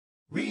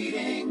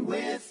Reading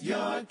with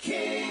your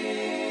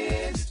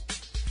kids.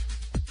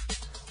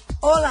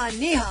 Hola,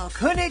 ni hao,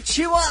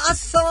 konnichiwa,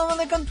 assalamu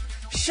alaikum,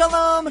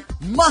 shalom,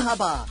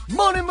 mahaba,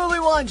 moni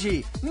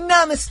muliwanji,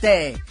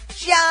 namaste,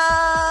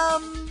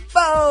 jambo,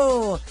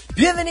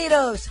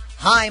 bienvenidos.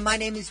 Hi, my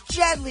name is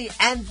Jedley,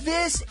 and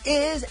this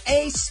is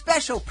a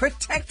special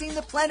Protecting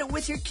the Planet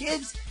with Your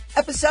Kids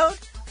episode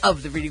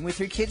of the Reading with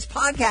Your Kids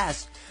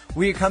podcast.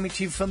 We are coming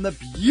to you from the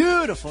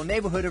beautiful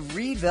neighborhood of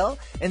Reedville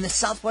in the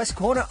southwest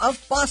corner of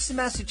Boston,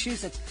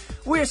 Massachusetts.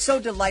 We are so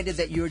delighted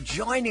that you're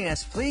joining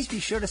us. Please be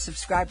sure to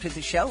subscribe to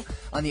the show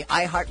on the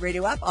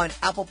iHeartRadio app, on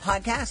Apple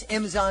Podcasts,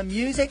 Amazon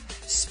Music,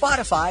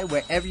 Spotify,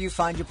 wherever you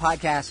find your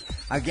podcast.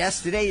 Our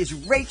guest today is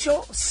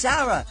Rachel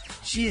Sarah.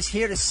 She is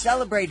here to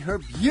celebrate her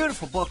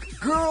beautiful book,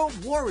 Girl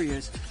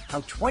Warriors,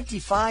 How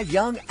 25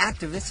 Young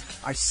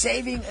Activists Are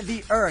Saving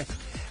the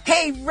Earth.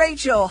 Hey,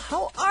 Rachel,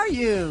 how are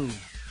you?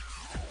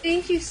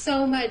 Thank you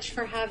so much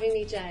for having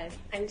me, Jed.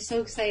 I'm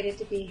so excited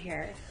to be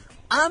here.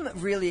 I'm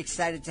really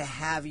excited to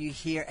have you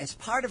here as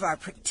part of our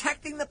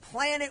Protecting the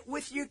Planet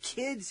with Your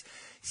Kids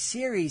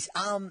series.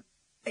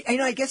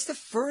 I guess the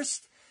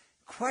first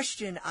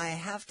question I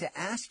have to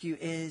ask you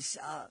is,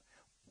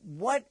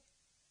 what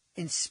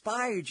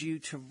inspired you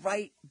to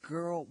write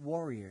Girl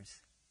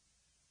Warriors?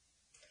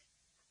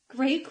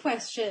 Great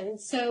question.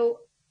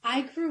 So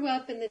I grew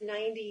up in the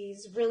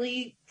 90s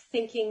really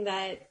thinking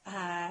that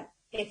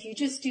if you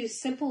just do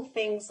simple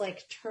things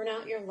like turn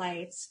out your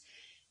lights,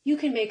 you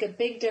can make a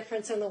big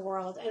difference in the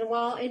world. And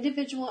while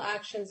individual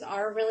actions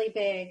are really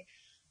big,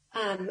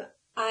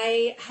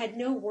 I had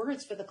no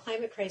words for the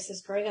climate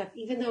crisis growing up.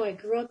 Even though I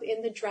grew up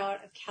in the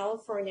drought of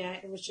California,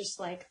 it was just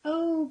like,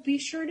 oh, be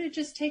sure to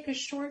just take a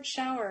short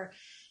shower.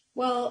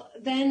 Well,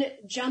 then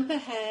jump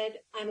ahead.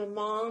 I'm a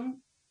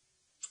mom.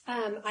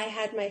 I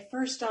had my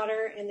first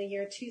daughter in the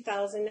year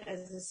 2000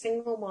 as a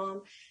single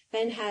mom,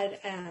 then had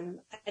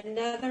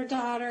another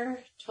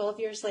daughter 12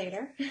 years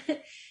later.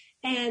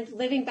 And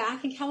living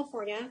back in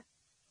California,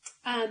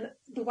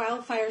 the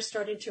wildfires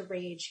started to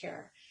rage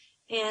here.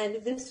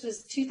 And this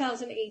was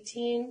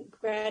 2018.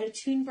 Greta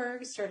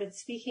Thunberg started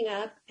speaking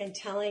up and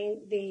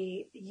telling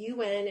the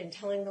UN and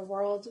telling the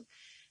world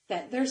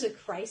that there's a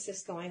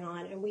crisis going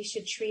on and we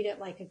should treat it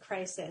like a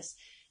crisis.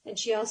 And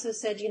she also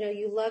said,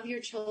 you love your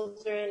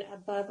children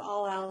above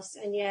all else,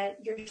 and yet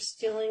you're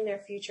stealing their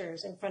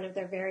futures in front of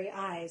their very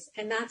eyes.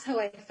 And that's how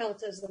I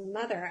felt as a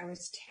mother. I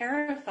was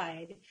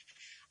terrified.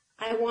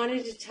 I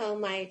wanted to tell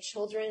my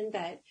children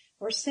that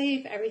we're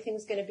safe,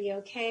 everything's going to be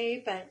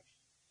okay, but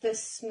the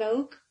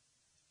smoke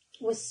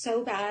was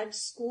so bad.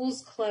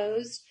 Schools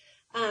closed.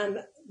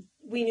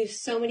 We knew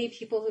so many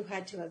people who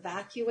had to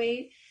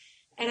evacuate.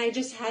 And I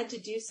just had to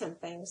do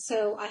something.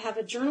 So I have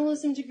a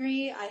journalism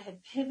degree. I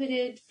had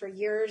pivoted for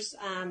years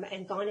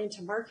and gone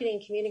into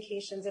marketing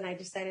communications. And I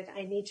decided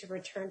I need to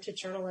return to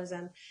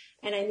journalism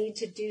and I need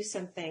to do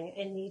something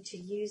and need to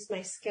use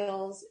my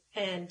skills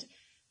and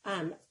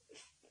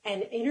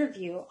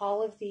interview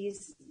all of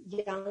these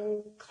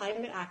young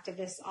climate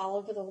activists all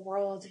over the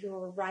world who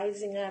are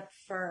rising up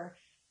for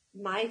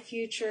my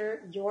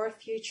future, your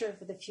future,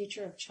 for the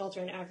future of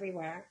children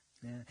everywhere.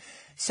 Yeah.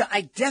 So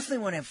I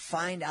definitely want to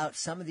find out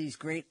some of these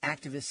great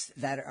activists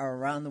that are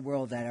around the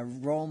world that are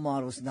role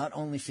models, not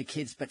only for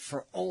kids, but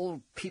for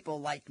old people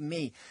like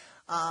me.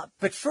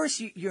 But first,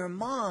 you're a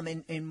mom,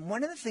 and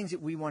one of the things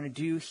that we want to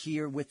do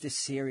here with this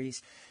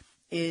series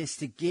is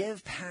to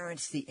give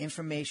parents the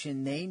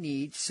information they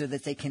need so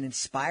that they can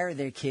inspire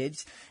their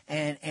kids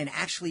and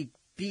actually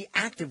be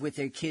active with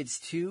their kids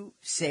to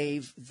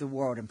save the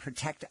world and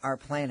protect our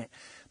planet.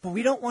 But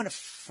we don't want to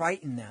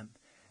frighten them.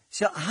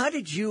 So how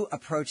did you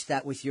approach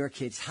that with your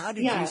kids? How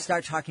did you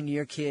start talking to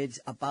your kids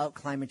about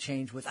climate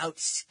change without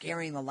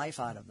scaring the life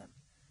out of them?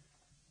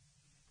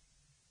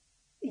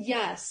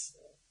 Yes.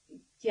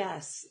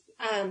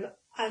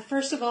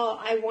 First of all,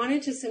 I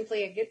wanted to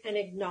simply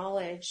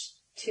acknowledge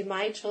to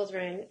my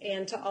children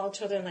and to all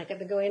children, like I've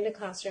been going into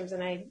classrooms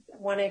and I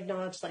want to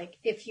acknowledge, like,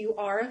 if you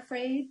are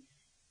afraid,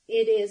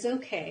 it is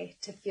okay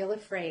to feel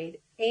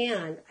afraid.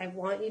 And I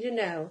want you to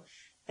know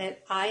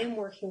that I am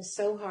working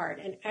so hard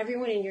and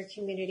everyone in your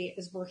community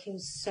is working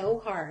so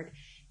hard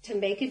to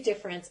make a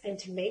difference and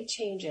to make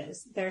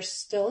changes. There's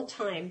still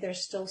time.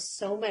 There's still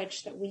so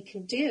much that we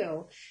can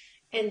do.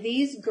 And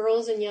these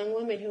girls and young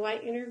women who I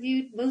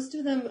interviewed, most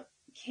of them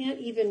can't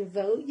even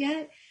vote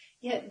yet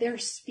they're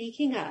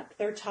speaking up.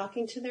 They're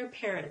talking to their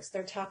parents.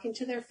 They're talking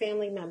to their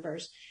family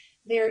members.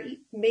 They're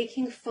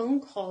making phone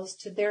calls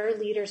to their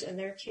leaders in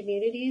their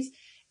communities.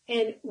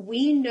 And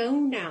we know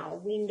now,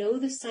 we know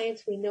the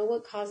science, we know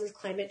what causes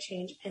climate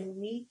change, and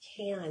we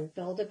can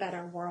build a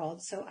better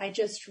world. So I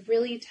just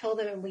really tell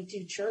them, and we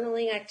do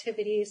journaling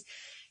activities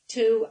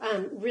to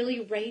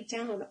really write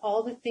down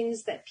all the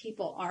things that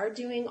people are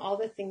doing, all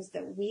the things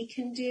that we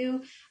can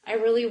do. I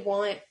really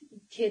want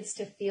kids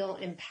to feel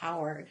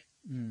empowered.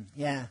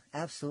 Yeah,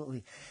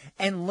 absolutely.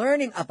 And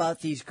learning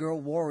about these girl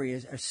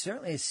warriors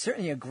is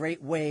certainly a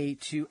great way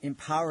to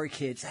empower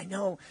kids. I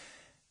know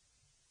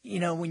you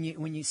know, when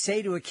you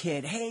say to a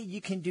kid, "Hey,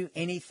 you can do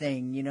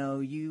anything," you know,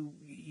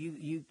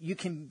 you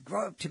can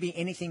grow up to be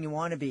anything you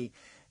want to be.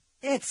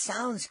 It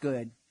sounds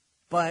good,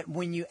 but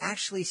when you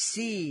actually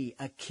see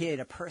a kid,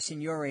 a person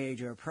your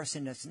age, or a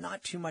person that's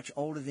not too much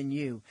older than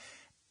you,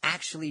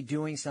 actually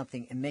doing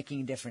something and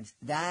making a difference,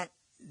 that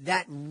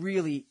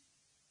really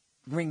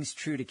rings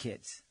true to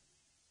kids.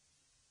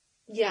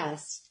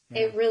 Yes,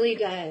 Yeah. it really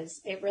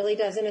does. It really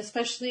does. And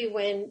especially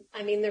when,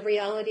 I mean, the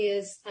reality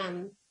is,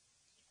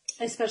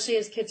 especially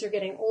as kids are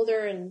getting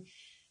older and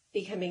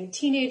becoming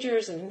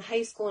teenagers and in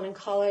high school and in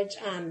college,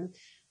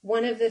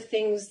 one of the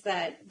things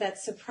that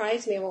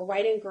surprised me while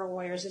writing Girl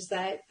Warriors is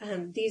that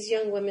these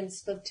young women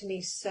spoke to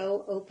me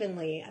so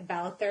openly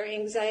about their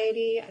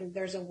anxiety. And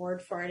there's a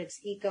word for it. It's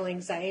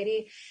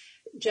eco-anxiety.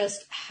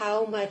 Just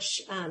how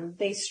much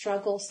they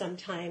struggle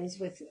sometimes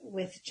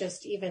with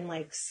just even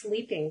like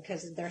sleeping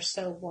because they're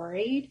so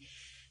worried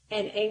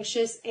and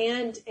anxious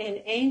and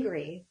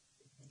angry.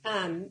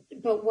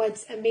 But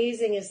what's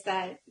amazing is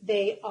that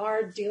they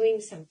are doing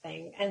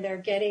something and they're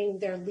getting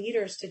their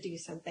leaders to do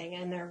something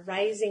and they're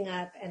rising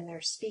up and they're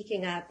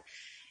speaking up.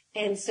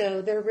 And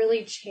so they're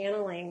really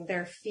channeling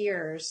their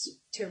fears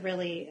to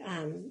really,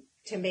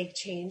 to make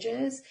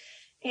changes.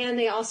 And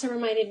they also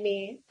reminded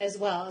me as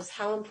well as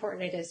how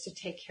important it is to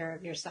take care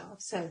of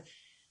yourself. So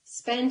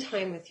spend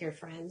time with your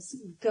friends,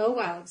 go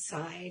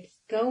outside,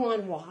 go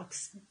on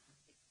walks,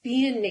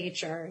 be in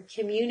nature,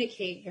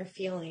 communicate your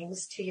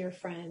feelings to your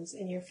friends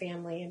and your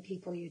family and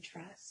people you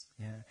trust.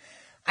 Yeah.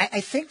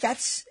 I think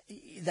that's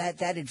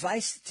that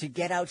advice to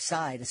get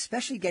outside,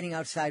 especially getting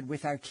outside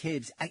with our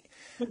kids.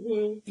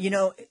 You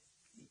know,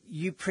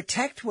 you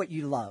protect what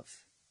you love.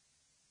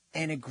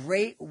 And a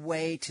great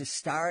way to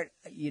start,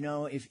 you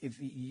know, if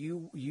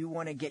you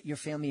want to get your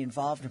family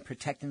involved in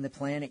protecting the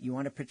planet, you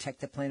want to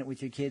protect the planet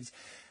with your kids,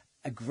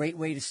 a great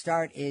way to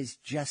start is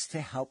just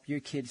to help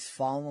your kids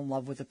fall in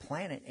love with the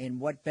planet.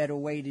 And what better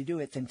way to do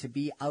it than to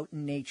be out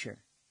in nature?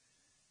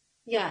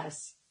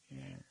 Yes.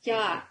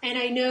 Yeah. And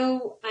I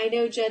know,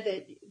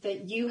 Jed,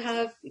 that you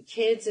have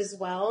kids as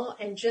well.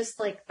 And just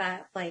like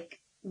that, like,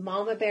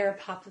 mama bear,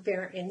 papa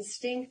bear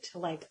instinct,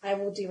 like, I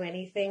will do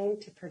anything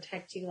to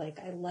protect you. Like,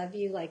 I love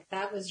you. Like,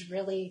 that was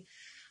really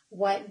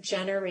what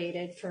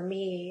generated for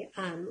me,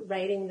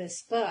 writing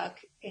this book.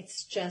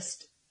 It's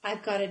just,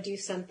 I've got to do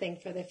something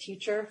for the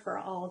future for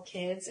all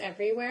kids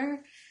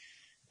everywhere.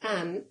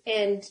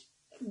 And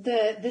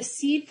the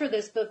seed for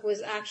this book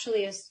was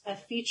actually a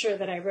feature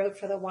that I wrote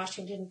for the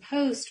Washington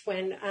Post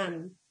when,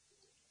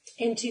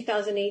 in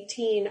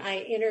 2018, I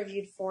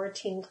interviewed 4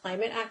 teen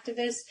climate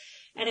activists.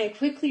 And I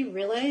quickly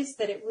realized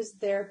that it was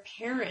their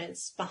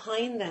parents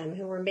behind them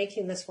who were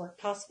making this work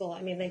possible.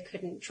 I mean, they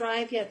couldn't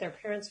drive yet. Their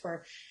parents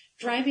were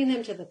driving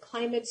them to the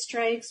climate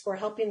strikes, were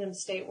helping them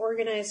stay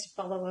organized, to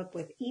follow up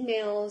with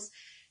emails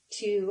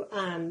to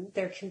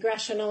their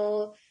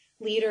congressional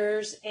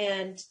leaders.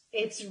 And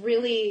it's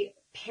really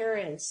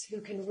parents who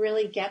can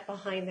really get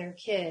behind their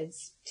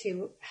kids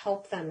to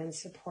help them and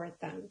support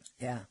them.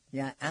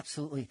 Yeah,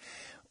 absolutely.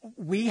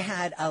 We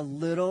had a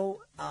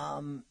little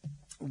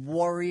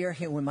warrior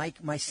here when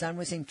my son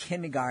was in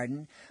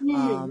kindergarten.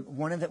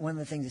 One of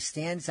the things that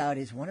stands out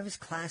is one of his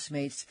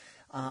classmates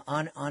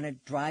on a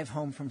drive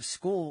home from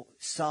school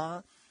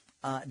saw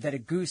that a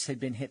goose had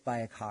been hit by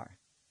a car.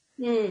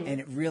 And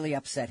it really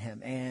upset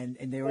him. And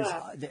there was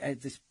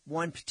this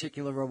one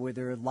particular road where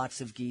there were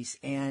lots of geese,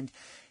 and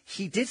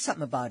he did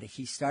something about it.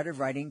 He started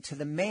writing to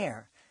the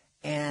mayor,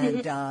 and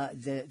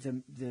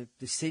the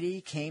city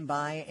came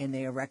by and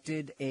they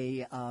erected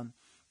a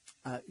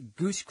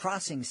goose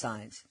crossing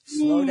signs.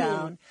 Slow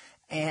down.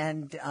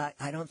 And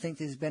I don't think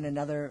there's been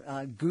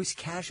another goose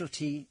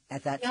casualty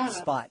at that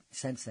spot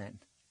since then.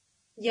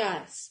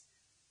 Yes.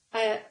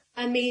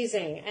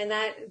 Amazing. And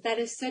that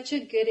is such a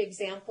good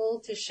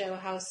example to show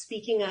how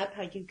speaking up,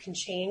 how you can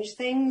change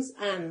things.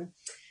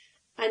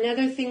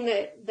 Another thing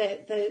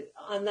that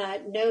on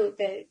that note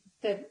that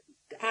the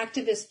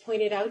activists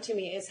pointed out to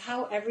me is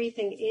how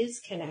everything is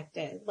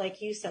connected.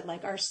 Like you said,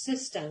 like our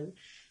system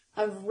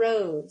of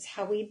roads,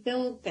 how we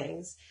build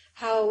things,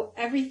 how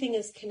everything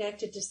is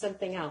connected to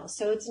something else.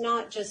 So it's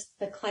not just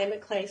the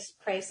climate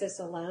crisis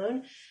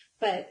alone,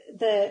 but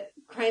the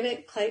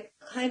climate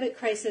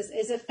crisis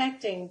is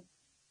affecting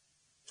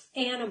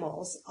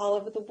animals all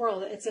over the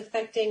world. It's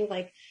affecting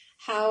like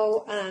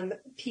how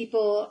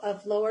people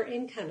of lower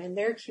income in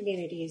their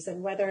communities,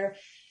 and whether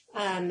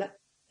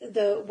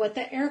what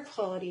the air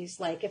quality is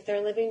like if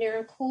they're living near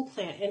a coal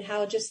plant, and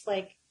how just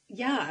like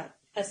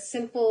a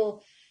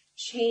simple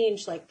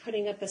change like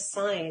putting up a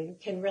sign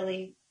can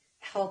really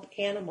help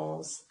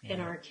animals in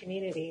our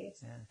communities.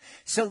 Yeah.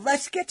 So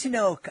let's get to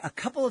know a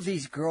couple of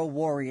these girl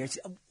warriors.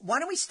 Why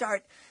don't we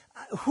start?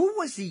 Who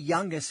was the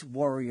youngest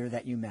warrior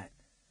that you met?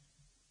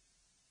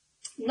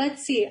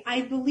 Let's see.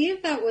 I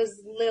believe that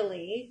was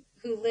Lily,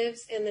 who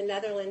lives in the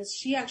Netherlands.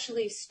 She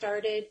actually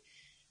started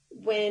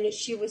when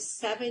she was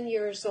 7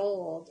 years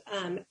old,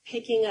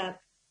 picking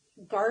up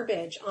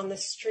garbage on the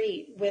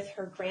street with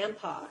her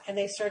grandpa, and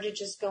they started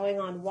just going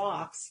on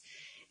walks.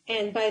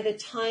 And by the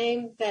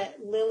time that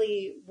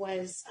Lily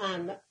was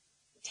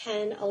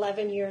 10,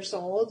 11 years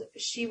old,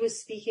 she was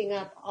speaking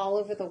up all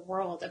over the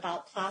world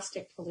about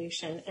plastic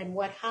pollution and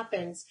what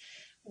happens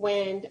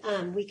when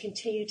we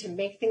continue to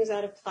make things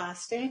out of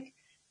plastic,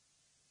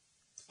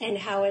 and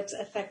how it's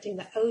affecting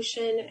the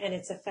ocean and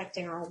it's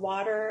affecting our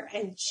water.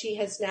 And she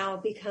has now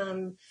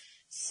become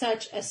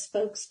such a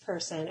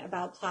spokesperson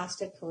about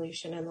plastic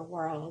pollution in the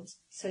world.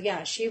 So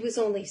yeah, she was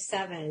only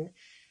 7.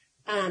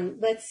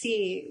 Let's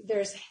see,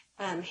 there's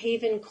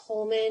Haven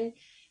Coleman,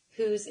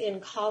 who's in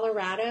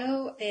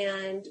Colorado.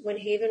 And when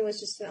Haven was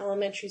just in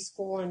elementary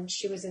school and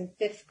she was in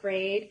 5th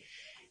grade,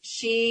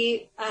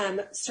 she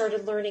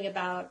started learning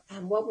about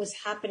what was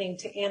happening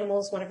to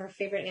animals. One of her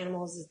favorite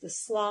animals is the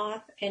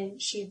sloth.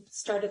 And she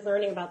started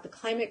learning about the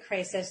climate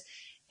crisis.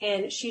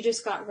 And she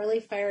just got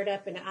really fired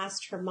up and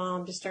asked her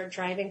mom to start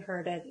driving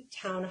her to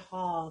town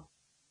hall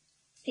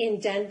in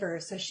Denver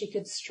so she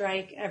could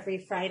strike every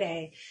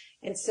Friday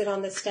and sit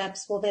on the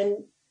steps. Well,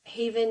 then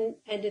Haven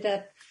ended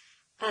up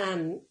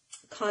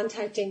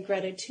contacting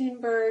Greta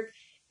Thunberg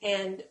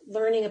and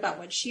learning about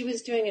what she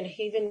was doing. And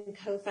Haven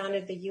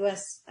co-founded the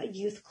U.S.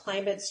 Youth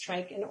Climate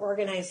Strike and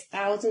organized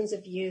thousands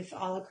of youth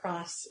all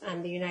across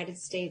the United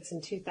States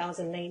in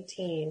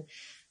 2019.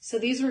 So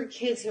these were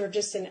kids who were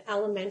just in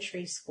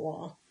elementary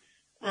school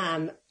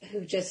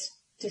who just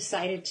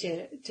decided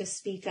to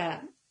speak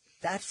up.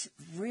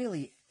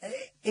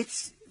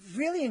 It's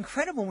really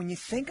incredible when you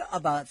think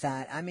about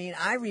that. I mean,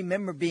 I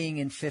remember being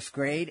in 5th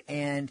grade,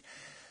 and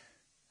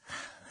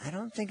I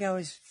don't think I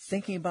was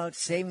thinking about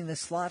saving the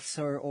sloths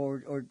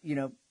or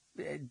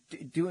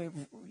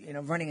doing,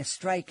 running a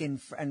strike in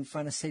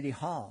front of City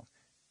Hall.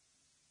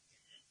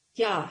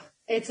 Yeah,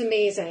 it's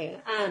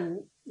amazing.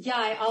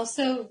 I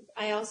also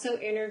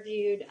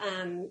interviewed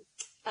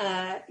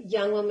a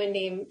young woman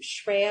named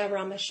Shreya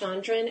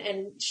Ramachandran,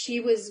 and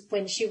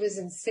when she was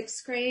in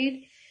 6th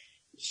grade.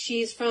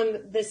 She's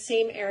from the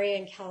same area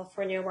in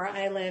California where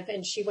I live,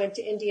 and she went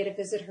to India to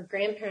visit her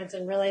grandparents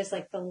and realized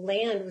like the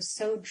land was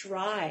so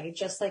dry,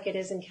 just like it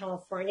is in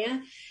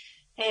California.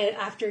 And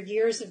after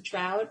years of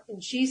drought,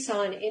 and she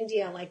saw in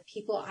India like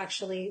people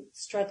actually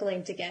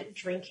struggling to get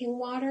drinking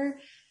water.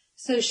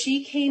 So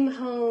she came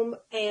home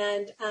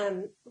and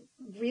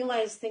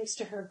realized, thanks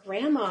to her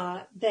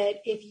grandma,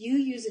 that if you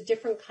use a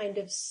different kind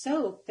of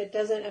soap that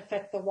doesn't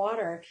affect the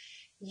water,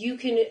 you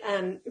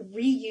can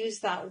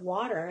reuse that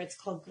water. It's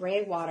called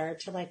gray water,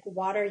 to like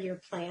water your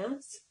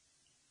plants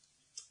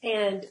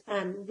and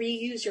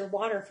reuse your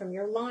water from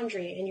your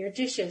laundry and your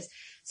dishes.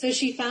 So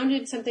she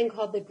founded something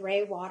called the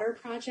Gray Water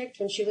Project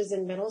when she was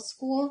in middle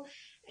school.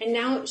 And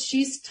now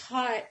she's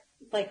taught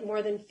like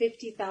more than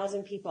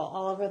 50,000 people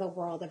all over the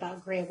world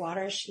about gray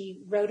water.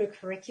 She wrote a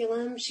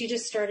curriculum. She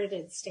just started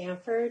at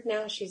Stanford.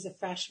 Now she's a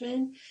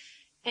freshman.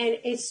 And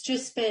it's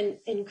just been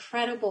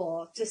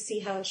incredible to see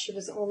how she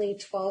was only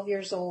 12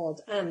 years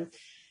old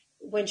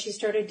when she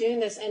started doing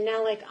this. And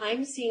now, like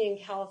I'm seeing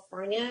in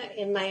California,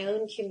 in my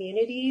own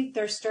community,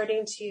 they're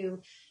starting to,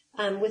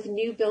 with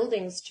new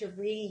buildings, to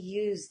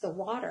reuse the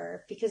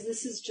water, because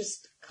this is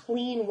just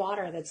clean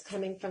water that's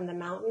coming from the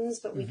mountains,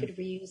 but we could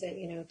reuse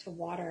it, to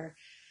water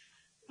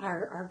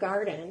our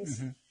gardens.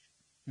 Mm-hmm.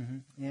 Mm-hmm.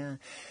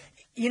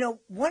 Yeah.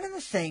 One of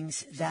the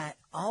things that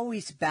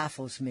always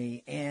baffles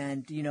me,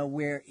 and,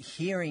 we're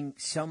hearing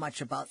so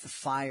much about the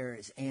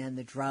fires and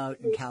the drought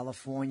in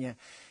California,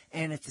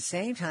 and at the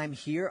same time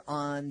here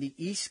on the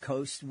East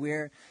Coast,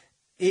 where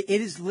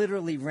it has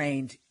literally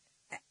rained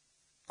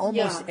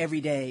almost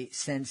every day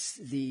since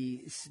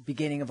the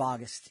beginning of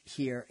August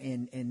here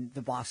in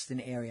the Boston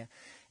area.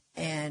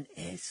 And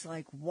it's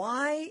like,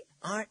 why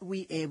aren't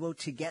we able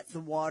to get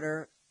the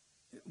water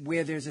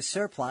where there's a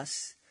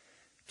surplus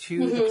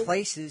to the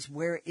places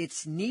where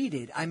it's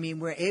needed? I mean,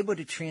 we're able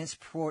to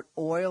transport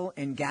oil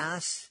and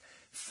gas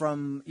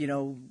from,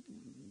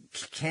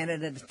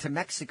 Canada to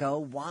Mexico.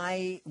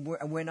 Why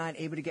we're not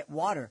able to get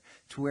water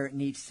to where it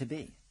needs to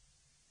be?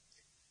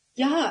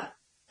 Yeah,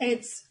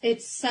 it's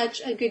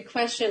such a good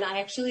question. I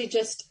actually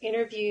just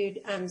interviewed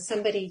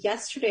somebody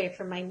yesterday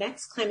for my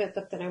next climate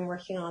book that I'm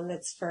working on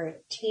that's for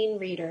teen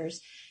readers.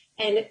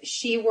 And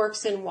she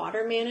works in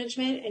water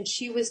management, and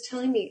she was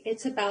telling me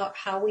it's about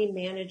how we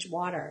manage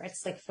water.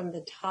 It's like from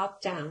the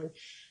top down.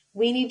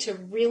 We need to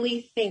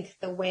really rethink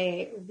the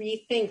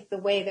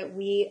way that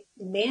we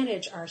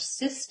manage our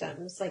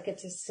systems. Like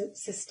it's a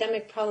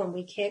systemic problem.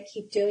 We can't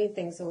keep doing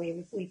things the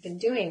way we've been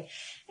doing.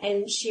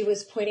 And she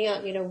was pointing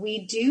out,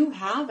 we do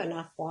have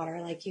enough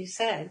water, like you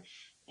said,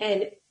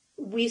 and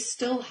we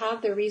still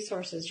have the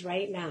resources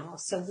right now.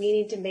 So we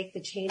need to make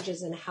the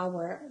changes in how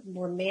we're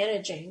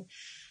managing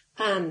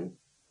them.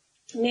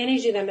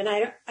 And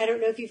I don't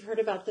know if you've heard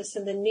about this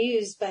in the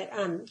news, but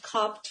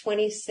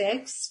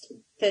COP26,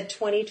 the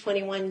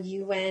 2021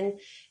 UN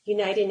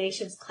United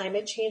Nations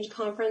Climate Change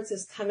Conference,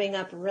 is coming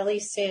up really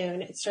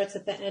soon. It starts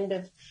at the end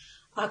of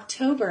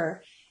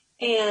October.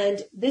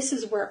 And this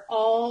is where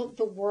all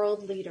the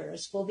world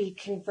leaders will be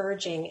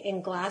converging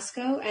in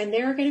Glasgow, and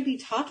they're going to be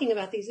talking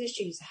about these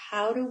issues.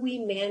 How do we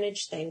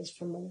manage things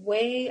from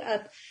way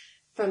up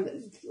from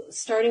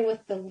starting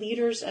with the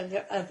leaders of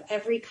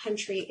every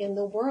country in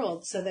the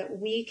world so that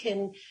we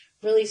can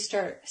really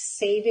start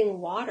saving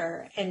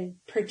water and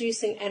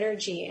producing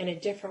energy in a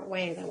different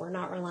way, that we're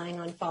not relying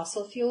on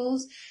fossil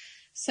fuels.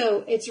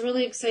 So it's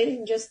really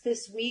exciting. Just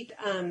this week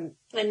and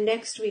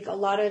next week, a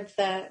lot of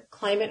the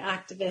climate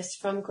activists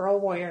from Girl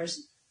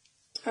Warriors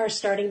are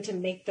starting to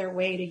make their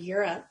way to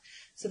Europe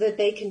so that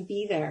they can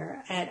be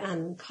there at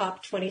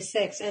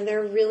COP26. And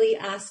they're really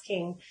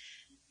asking,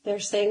 they're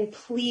saying,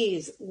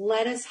 please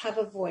let us have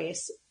a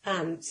voice.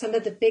 Some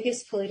of the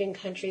biggest polluting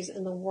countries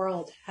in the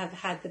world have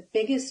had the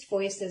biggest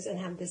voices and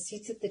have the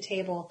seats at the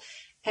table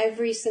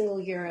every single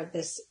year of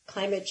this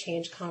climate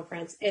change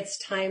conference. It's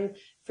time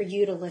for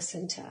you to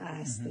listen to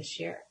us this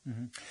year.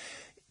 Mm-hmm.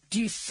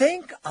 Do you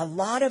think a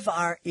lot of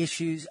our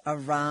issues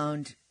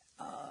around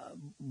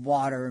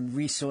water and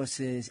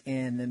resources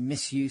and the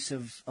misuse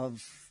of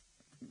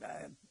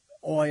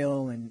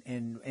oil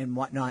and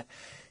whatnot,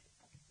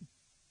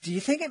 do you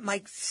think it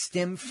might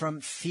stem from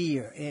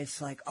fear?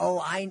 It's like, oh,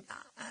 I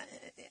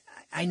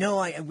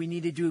know we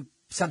need to do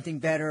something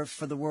better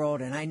for the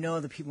world, and I know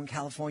the people in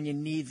California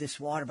need this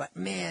water, but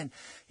man,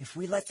 if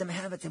we let them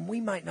have it, then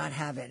we might not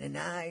have it. And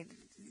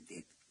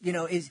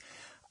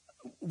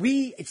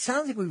it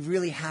sounds like we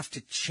really have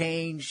to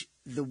change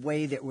the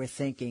way that we're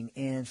thinking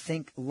and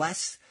think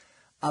less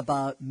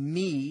about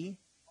me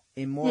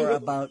and more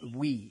about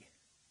we.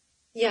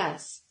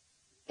 Yes.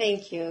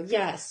 Thank you.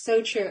 Yes,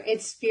 so true.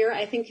 It's fear.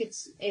 I think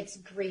it's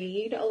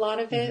greed, a lot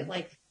of it.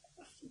 Like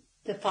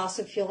the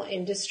fossil fuel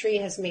industry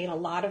has made a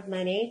lot of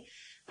money.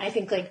 I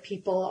think like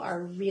people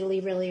are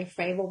really, really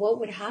afraid. Well, what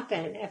would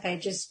happen if I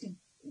just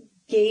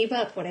gave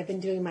up what I've been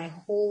doing my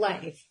whole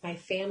life, my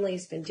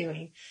family's been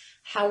doing?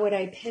 How would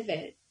I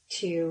pivot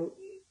to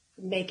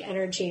make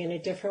energy in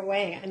a different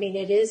way? I mean,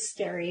 it is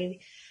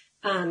scary.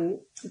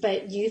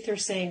 But youth are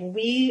saying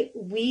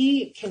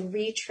we can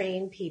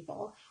retrain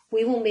people.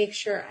 We will make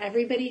sure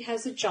everybody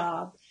has a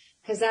job,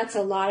 because that's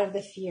a lot of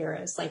the fear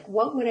is like,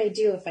 what would I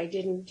do if I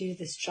didn't do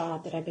this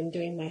job that I've been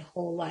doing my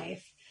whole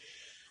life?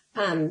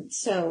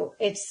 So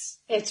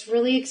it's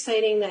really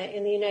exciting that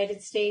in the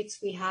United States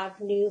we have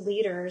new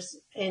leaders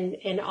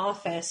in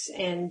office,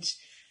 and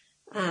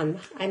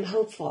I'm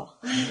hopeful.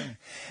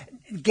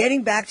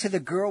 Getting back to the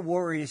Girl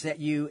Warriors that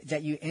you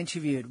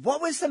interviewed,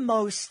 what was the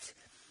most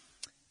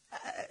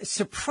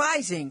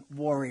surprising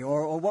warrior,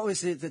 or what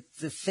was the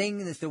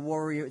thing that the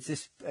warrior,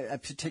 this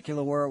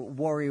particular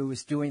warrior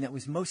was doing that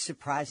was most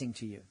surprising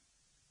to you?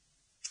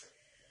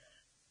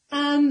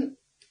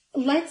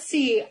 Let's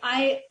see.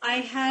 I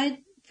had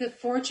the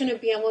fortune of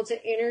being able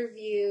to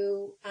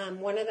interview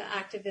one of the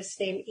activists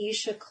named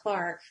Isha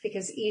Clark,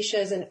 because Isha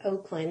is in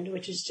Oakland,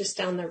 which is just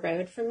down the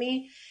road from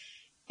me.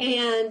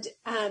 And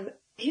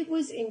it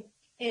was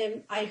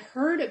and I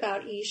heard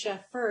about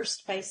Isha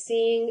first by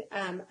seeing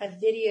a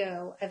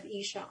video of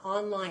Isha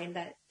online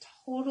that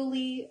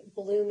totally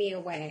blew me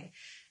away.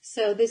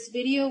 So this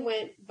video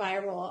went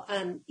viral.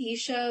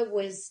 Isha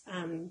was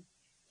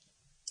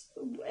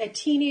a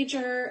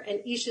teenager, and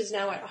Isha's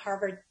now at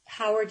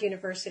Howard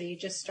University,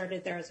 just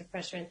started there as a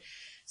freshman.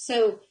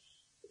 So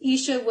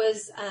Isha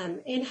was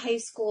in high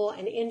school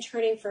and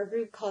interning for a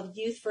group called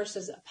Youth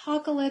versus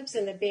Apocalypse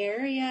in the Bay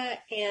Area.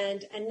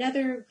 And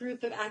another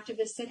group of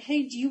activists said,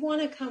 hey, do you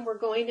want to come? We're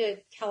going to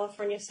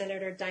California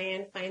Senator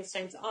Dianne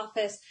Feinstein's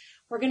office.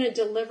 We're going to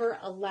deliver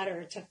a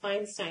letter to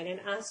Feinstein and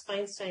ask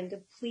Feinstein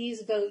to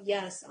please vote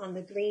yes on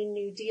the Green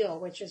New Deal,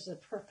 which is a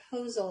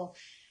proposal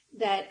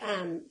that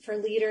for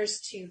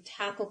leaders to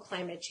tackle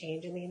climate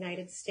change in the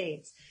United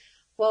States.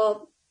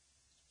 Well,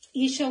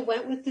 Isha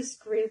went with this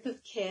group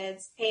of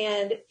kids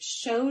and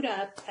showed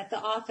up at the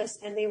office,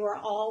 and they were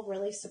all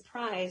really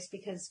surprised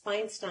because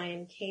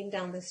Feinstein came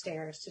down the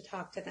stairs to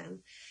talk to them.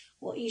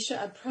 Well, Isha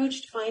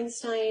approached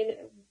Feinstein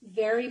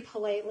very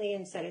politely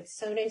and said, it's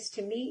so nice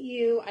to meet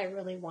you. I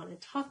really want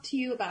to talk to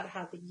you about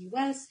how the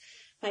U.S.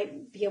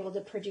 might be able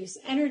to produce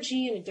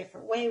energy in a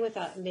different way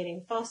without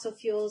emitting fossil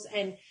fuels.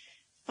 And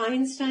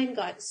Feinstein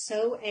got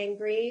so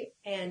angry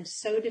and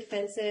so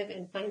defensive,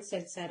 and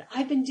Feinstein said,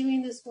 I've been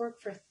doing this work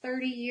for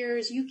 30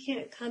 years. You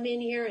can't come in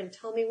here and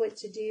tell me what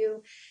to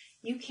do.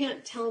 You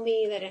can't tell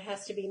me that it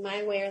has to be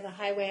my way or the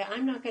highway.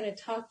 I'm not going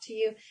to talk to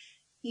you.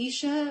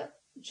 Isha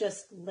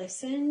just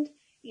listened.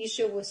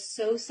 Isha was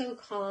so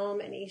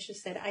calm, and Isha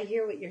said, I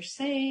hear what you're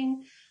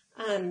saying,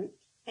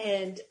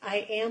 and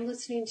I am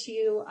listening to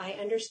you. I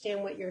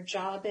understand what your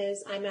job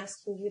is. I'm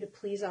asking you to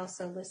please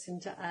also listen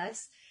to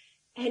us.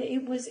 And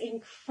it was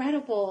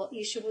incredible.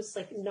 Isha was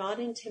like not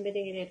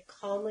intimidated,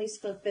 calmly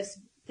spoke.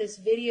 This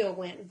video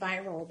went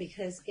viral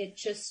because it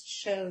just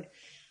showed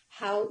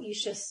how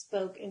Isha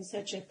spoke in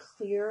such a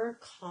clear,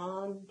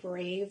 calm,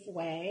 brave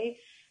way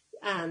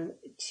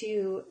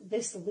to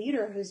this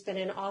leader who's been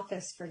in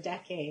office for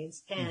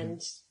decades.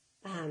 And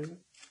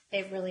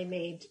it really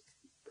made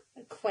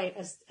quite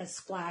a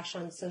splash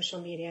on social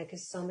media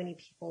because so many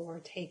people were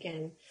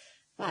taken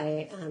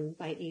by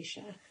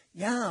Isha.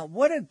 Yeah,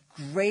 what a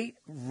great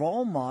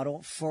role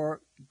model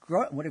for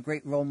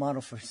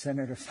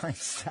Senator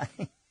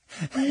Feinstein.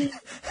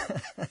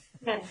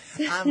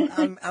 Yes.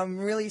 I'm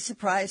really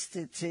surprised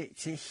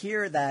to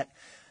hear that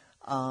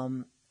a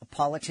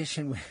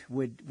politician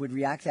would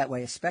react that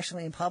way,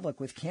 especially in public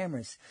with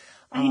cameras.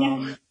 I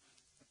know.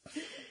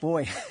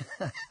 Boy,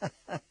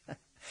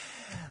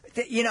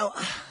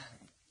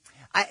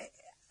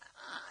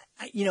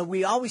 you know,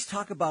 we always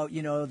talk about,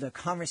 the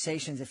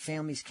conversations that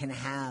families can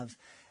have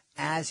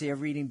as they're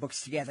reading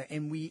books together.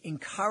 And we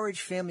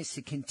encourage families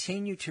to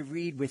continue to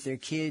read with their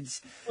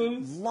kids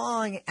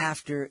long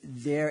after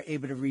they're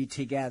able to read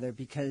together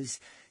because,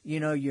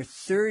 your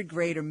third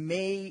grader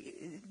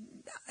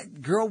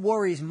Girl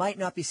Warriors might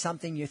not be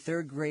something your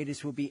third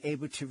graders will be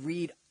able to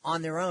read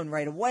on their own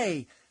right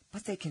away,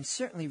 but they can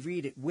certainly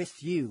read it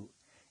with you.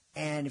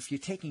 And if you're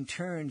taking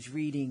turns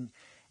reading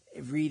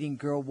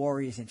Girl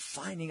Warriors and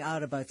finding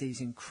out about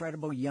these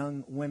incredible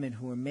young women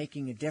who are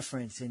making a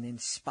difference and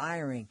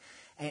inspiring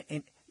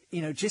and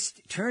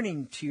just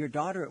turning to your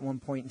daughter at one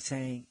point and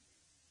saying,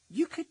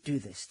 you could do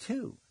this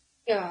too.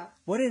 Yeah.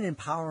 What an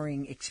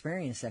empowering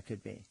experience that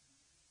could be.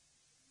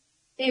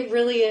 It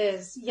really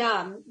is.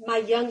 Yeah. My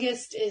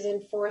youngest is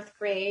in 4th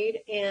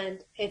grade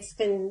and it's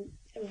been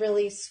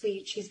really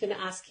sweet. She's been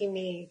asking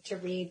me to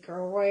read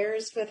Girl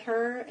Warriors with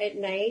her at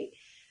night.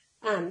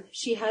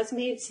 She has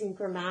made some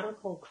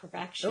grammatical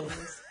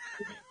corrections.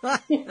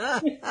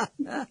 and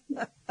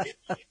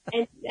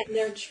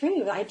they're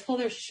true. I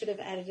told her she should have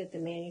edited the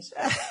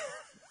manuscript.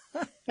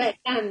 But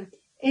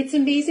it's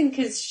amazing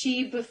because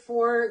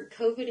before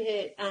COVID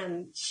hit,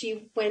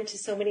 she went to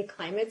so many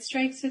climate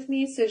strikes with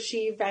me. So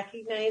she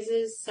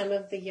recognizes some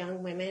of the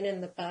young women in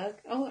the book.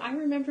 Oh, I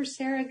remember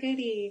Sarah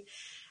Goody.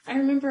 I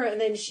remember,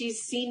 and then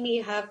she's seen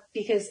me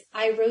because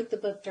I wrote the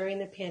book during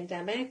the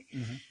pandemic.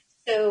 Mm-hmm.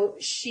 So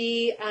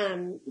she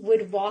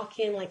would walk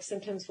in like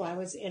sometimes while I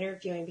was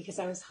interviewing because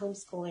I was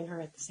homeschooling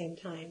her at the same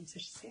time. So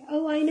she'd say,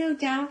 oh, I know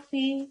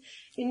Daphne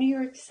in New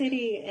York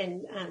City.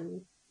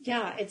 And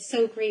yeah, it's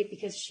so great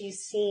because she's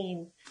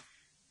seen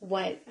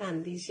what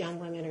these young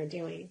women are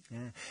doing.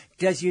 Yeah.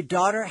 Does your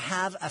daughter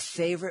have a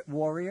favorite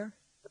warrior?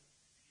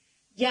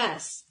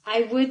 Yes,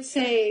 I would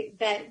say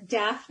that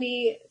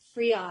Daphne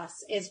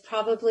Frias is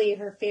probably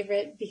her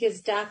favorite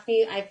because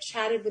I've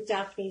chatted with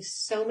Daphne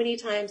so many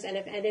times and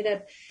have ended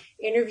up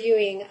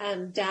interviewing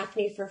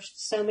Daphne for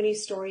so many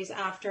stories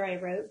after I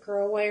wrote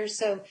Girl Warriors.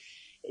 So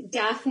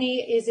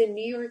Daphne is in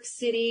New York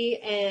City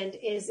and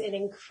is an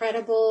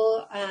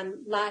incredible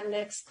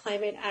Latinx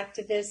climate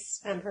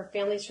activist. Her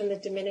family's from the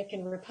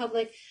Dominican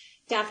Republic.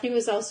 Daphne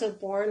was also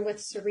born with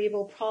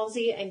cerebral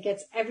palsy and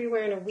gets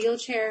everywhere in a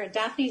wheelchair.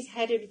 Daphne's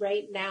headed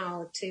right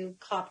now to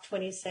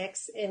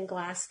COP26 in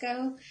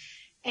Glasgow.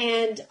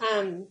 And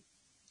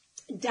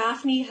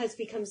Daphne has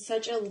become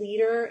such a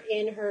leader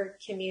in her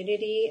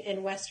community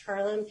in West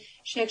Harlem.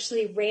 She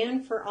actually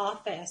ran for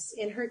office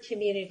in her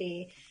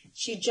community.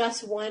 She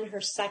just won her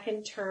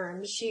 2nd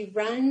term. She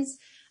runs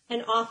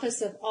an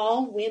office of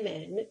all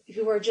women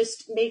who are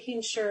just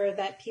making sure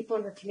that people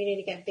in her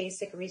community get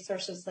basic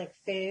resources like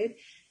food.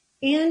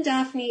 And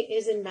Daphne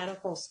is in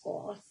medical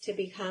school to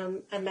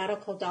become a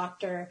medical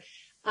doctor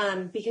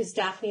because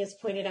Daphne has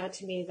pointed out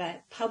to me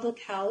that public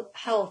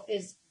health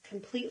is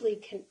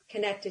completely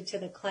connected to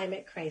the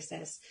climate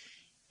crisis.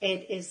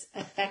 It is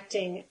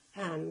affecting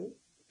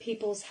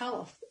people's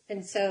health.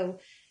 And so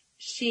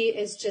she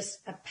is just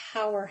a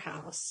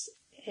powerhouse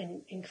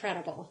and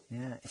incredible.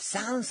 Yeah, it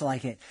sounds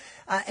like it.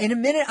 In a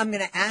minute, I'm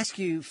going to ask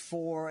you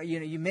for,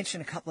 you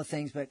mentioned a couple of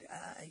things, but,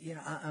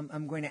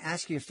 I'm going to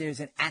ask you if there's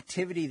an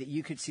activity that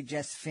you could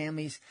suggest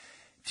families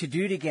to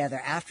do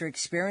together after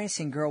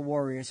experiencing Girl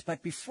Warriors.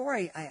 But before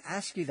I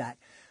ask you that,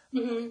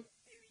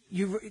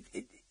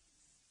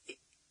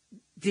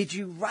 did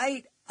you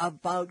write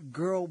about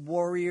Girl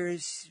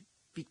Warriors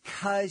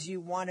because you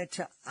wanted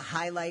to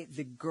highlight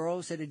the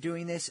girls that are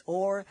doing this,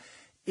 or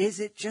is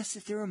it just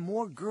that there are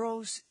more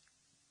girls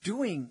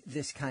doing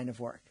this kind of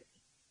work?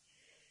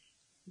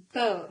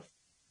 Both.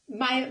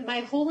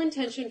 My whole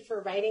intention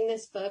for writing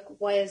this book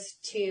was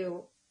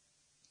to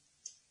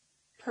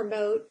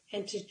promote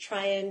and to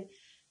try and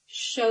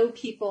show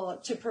people,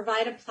 to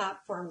provide a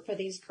platform for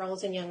these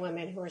girls and young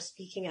women who are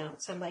speaking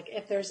out. So I'm like,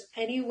 if there's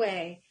any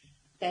way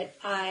that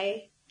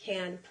I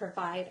can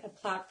provide a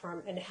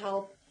platform and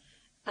help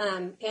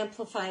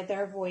amplify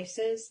their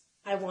voices,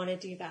 I want to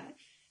do that.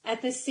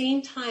 At the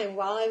same time,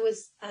 while I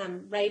was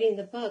writing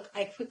the book,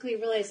 I quickly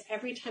realized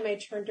every time I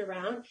turned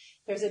around,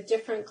 there's a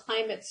different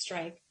climate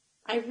strike.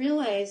 I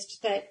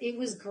realized that it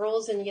was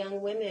girls and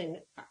young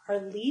women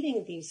are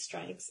leading these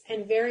strikes,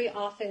 and very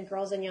often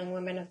girls and young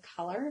women of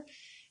color.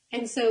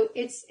 And so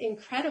it's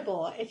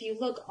incredible. If you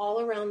look all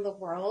around the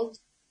world,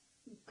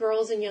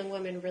 girls and young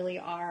women really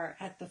are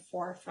at the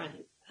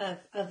forefront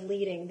of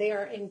leading. They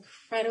are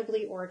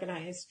incredibly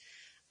organized.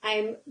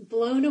 I'm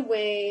blown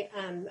away.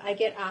 I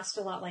get asked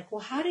a lot, like,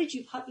 well, how did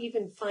you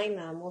even find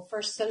them? Well,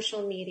 first,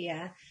 social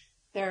media.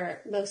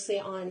 They're mostly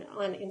on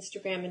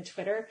Instagram and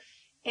Twitter.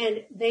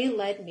 And they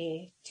led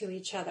me to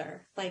each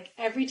other. Like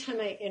every time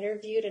I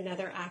interviewed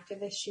another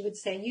activist, she would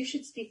say, you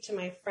should speak to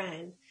my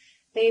friend.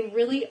 They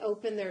really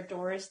opened their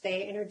doors.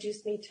 They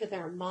introduced me to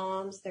their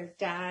moms, their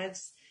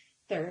dads.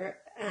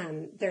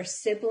 their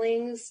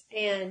siblings,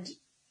 and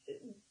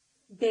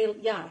they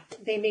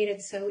made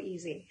it so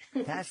easy.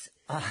 That's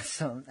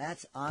awesome.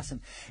 That's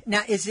awesome.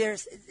 Now, is there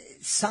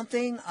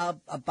something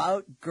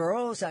about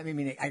girls? I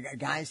mean, are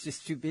guys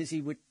just too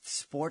busy with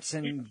sports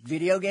and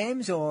video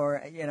games,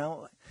 or, you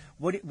know,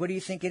 what do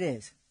you think it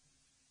is?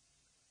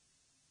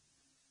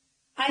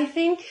 I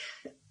think,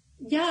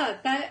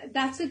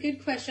 that's a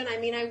good question. I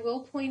mean, I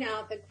will point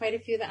out that quite a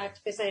few of the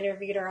activists I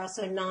interviewed are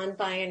also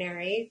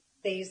non-binary.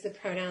 They use the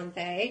pronoun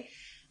they,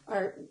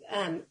 are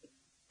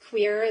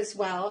queer as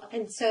well.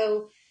 And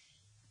so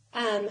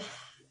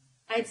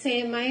I'd say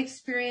in my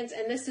experience,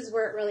 and this is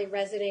where it really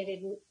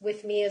resonated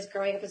with me as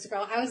growing up as a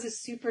girl, I was a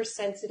super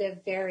sensitive,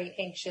 very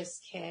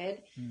anxious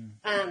kid.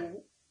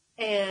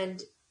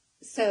 And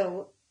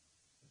so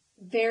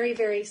very,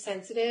 very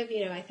sensitive.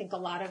 You know, I think a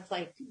lot of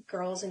like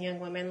girls and young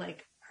women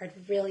like are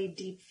really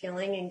deep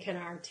feeling and can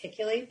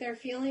articulate their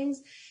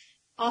feelings.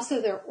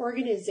 Also, their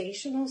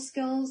organizational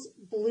skills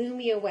blew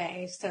me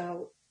away.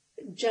 So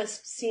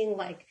just seeing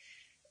like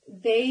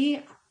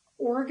they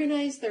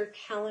organize their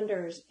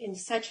calendars in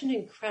such an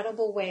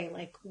incredible way,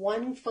 like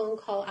one phone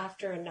call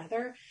after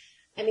another.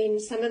 I mean,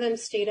 some of them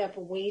stayed up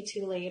way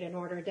too late in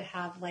order to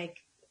have like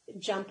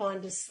jump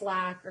onto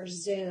Slack or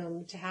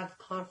Zoom to have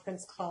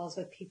conference calls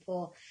with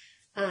people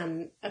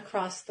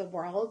across the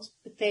world.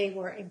 But they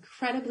were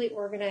incredibly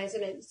organized,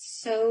 and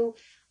it's so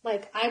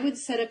like I would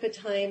set up a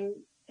time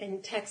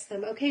and text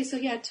them, okay, so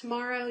yeah,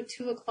 tomorrow,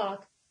 2:00,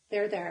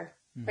 they're there,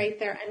 right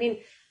there. I mean,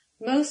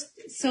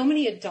 so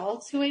many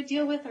adults who I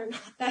deal with are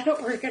not that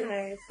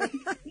organized.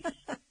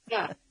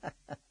 Yeah.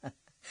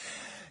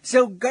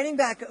 So getting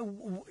back,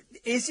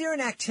 is there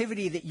an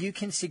activity that you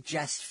can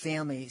suggest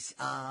families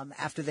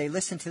after they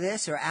listen to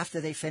this or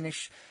after they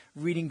finish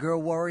reading Girl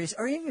Warriors,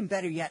 or even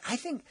better yet, I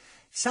think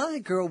Sounds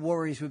like Girl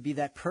Warriors would be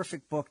that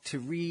perfect book to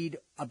read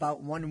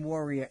about one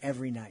warrior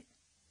every night.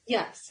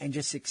 Yes. And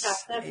just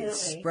definitely.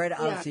 spread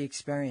out the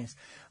experience.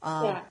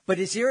 But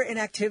is there an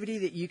activity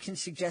that you can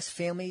suggest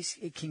families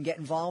can get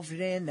involved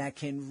in that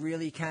can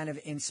really kind of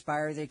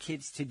inspire their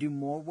kids to do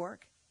more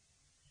work?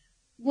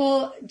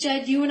 Well,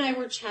 Jed, you and I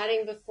were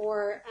chatting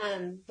before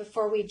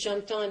we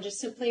jumped on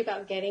just simply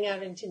about getting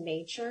out into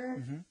nature.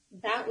 Mm-hmm.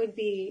 That would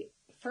be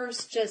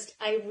first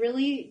I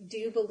really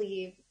do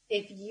believe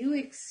if you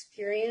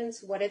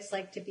experience what it's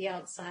like to be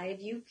outside,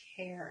 you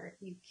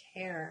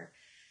care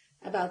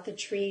about the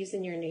trees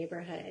in your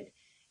neighborhood.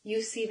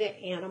 You see the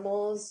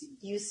animals,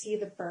 you see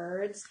the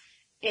birds.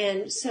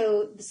 And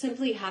so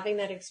simply having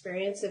that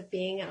experience of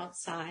being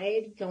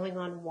outside, going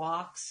on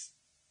walks,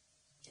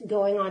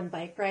 going on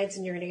bike rides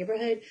in your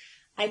neighborhood,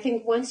 I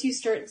think once you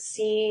start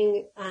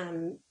seeing,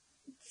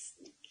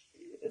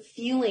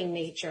 feeling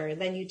nature,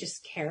 then you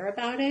just care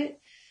about it.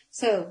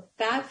 So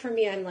that for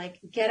me, I'm like,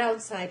 get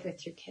outside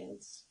with your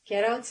kids,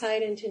 get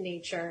outside into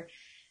nature.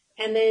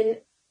 And then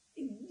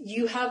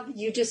you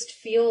just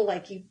feel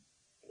like you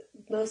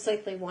most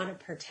likely want to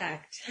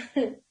protect,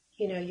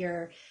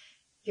 your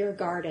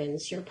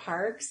gardens, your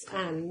parks.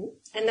 And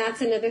that's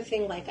another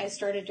thing, like I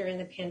started during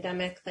the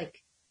pandemic,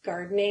 like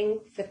gardening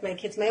with my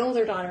kids. My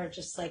older daughter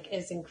just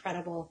is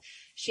incredible.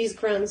 She's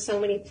grown so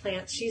many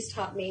plants. She's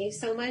taught me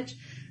so much.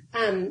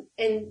 And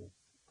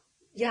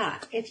yeah,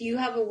 if you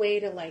have a way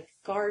to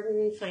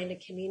garden, find a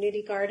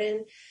community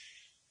garden.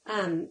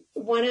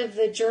 One of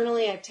the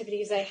journaling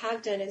activities I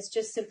have done is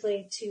just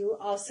simply to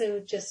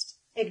also just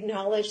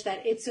acknowledge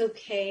that it's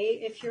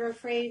okay if you're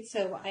afraid.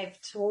 So I've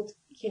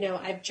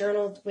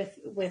journaled with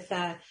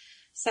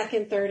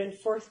second, third, and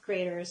fourth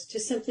graders to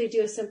simply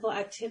do a simple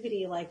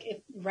activity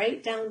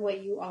write down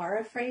what you are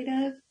afraid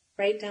of,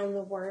 write down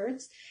the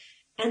words,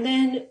 and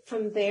then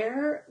from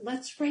there,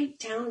 let's write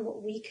down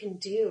what we can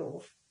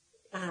do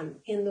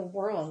in the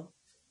world,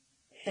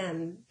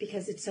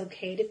 because it's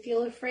okay to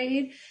feel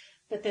afraid,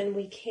 but then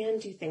we can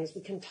do things.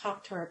 We can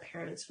talk to our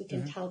parents. We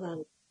can tell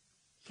them,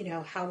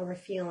 how we're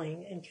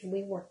feeling, and can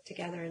we work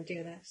together and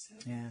do this? So.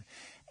 Yeah.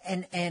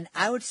 And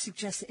I would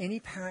suggest any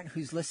parent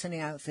who's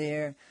listening out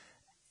there,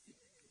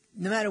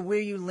 no matter where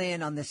you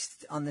land on this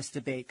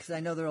debate, because I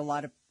know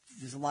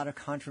there's a lot of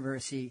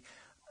controversy,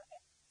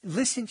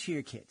 listen to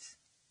your kids.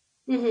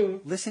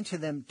 Mm-hmm. Listen to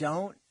them.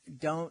 Don't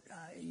do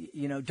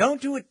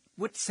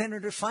what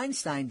Senator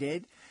Feinstein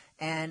did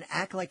and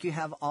act like you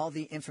have all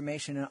the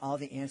information and all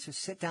the answers.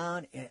 Sit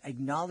down,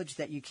 acknowledge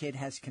that your kid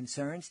has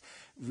concerns,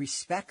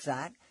 respect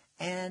that,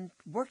 and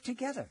work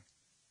together.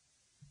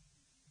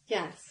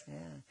 Yes.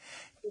 Yeah.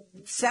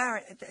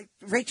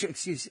 Rachel,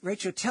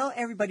 tell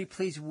everybody,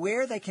 please,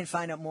 where they can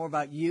find out more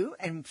about you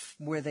and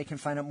where they can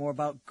find out more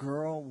about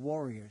Girl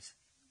Warriors.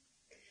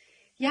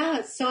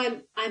 Yeah, so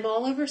I'm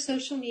all over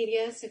social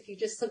media. So if you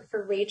just look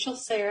for Rachel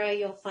Sarah,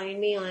 you'll find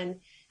me on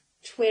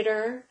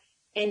Twitter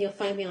and you'll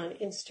find me on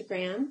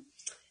Instagram.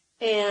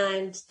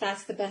 And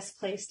that's the best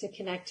place to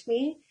connect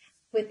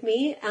with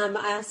me.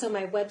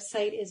 My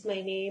website is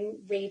my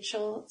name,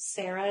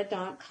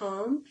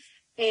 rachelsarah.com.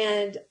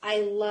 And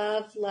I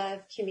love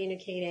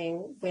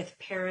communicating with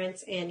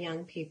parents and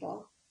young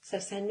people. So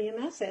send me a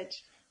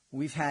message.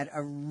 we've had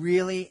a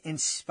really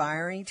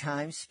inspiring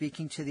time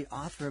speaking to the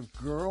author of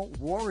Girl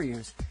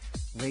Warriors,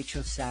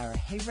 Rachel Sara.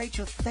 Hey,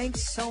 Rachel,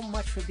 thanks so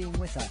much for being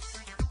with us.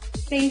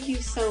 Thank you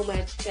so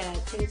much, Jed.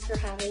 Thanks for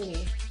having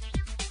me.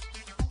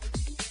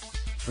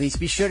 Please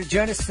be sure to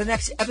join us for the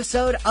next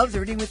episode of the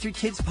Reading with Your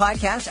Kids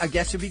podcast. Our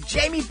guest will be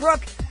Jamie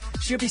Brooke.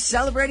 She'll be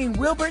celebrating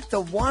Wilbert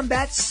the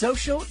Wombat's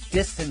social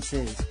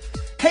distances.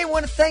 Hey, I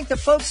want to thank the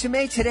folks who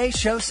made today's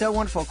show so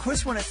wonderful. Of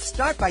course, I want to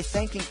start by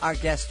thanking our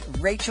guest,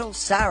 Rachel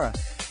Sara.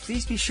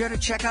 Please be sure to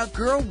check out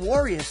Girl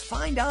Warriors.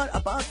 Find out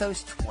about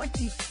those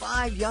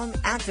 25 young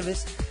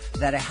activists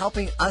that are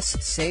helping us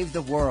save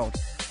the world.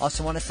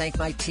 Also want to thank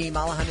my team,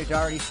 Alejandra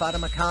Doherty,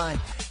 Fatima Khan,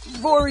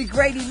 Rory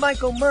Grady,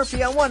 Michael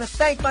Murphy. I want to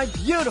thank my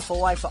beautiful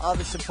wife for all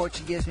the support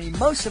she gives me.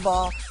 Most of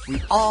all,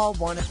 we all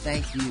want to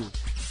thank you.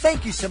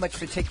 Thank you so much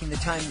for taking the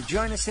time to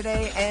join us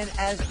today. And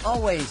as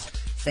always,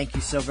 thank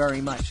you so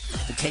very much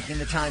for taking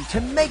the time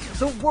to make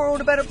the world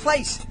a better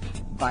place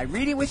by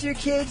reading with your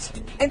kids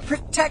and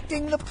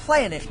protecting the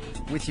planet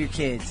with your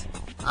kids.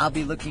 I'll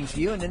be looking for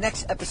you in the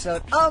next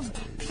episode of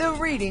the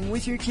Reading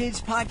with Your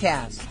Kids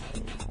podcast.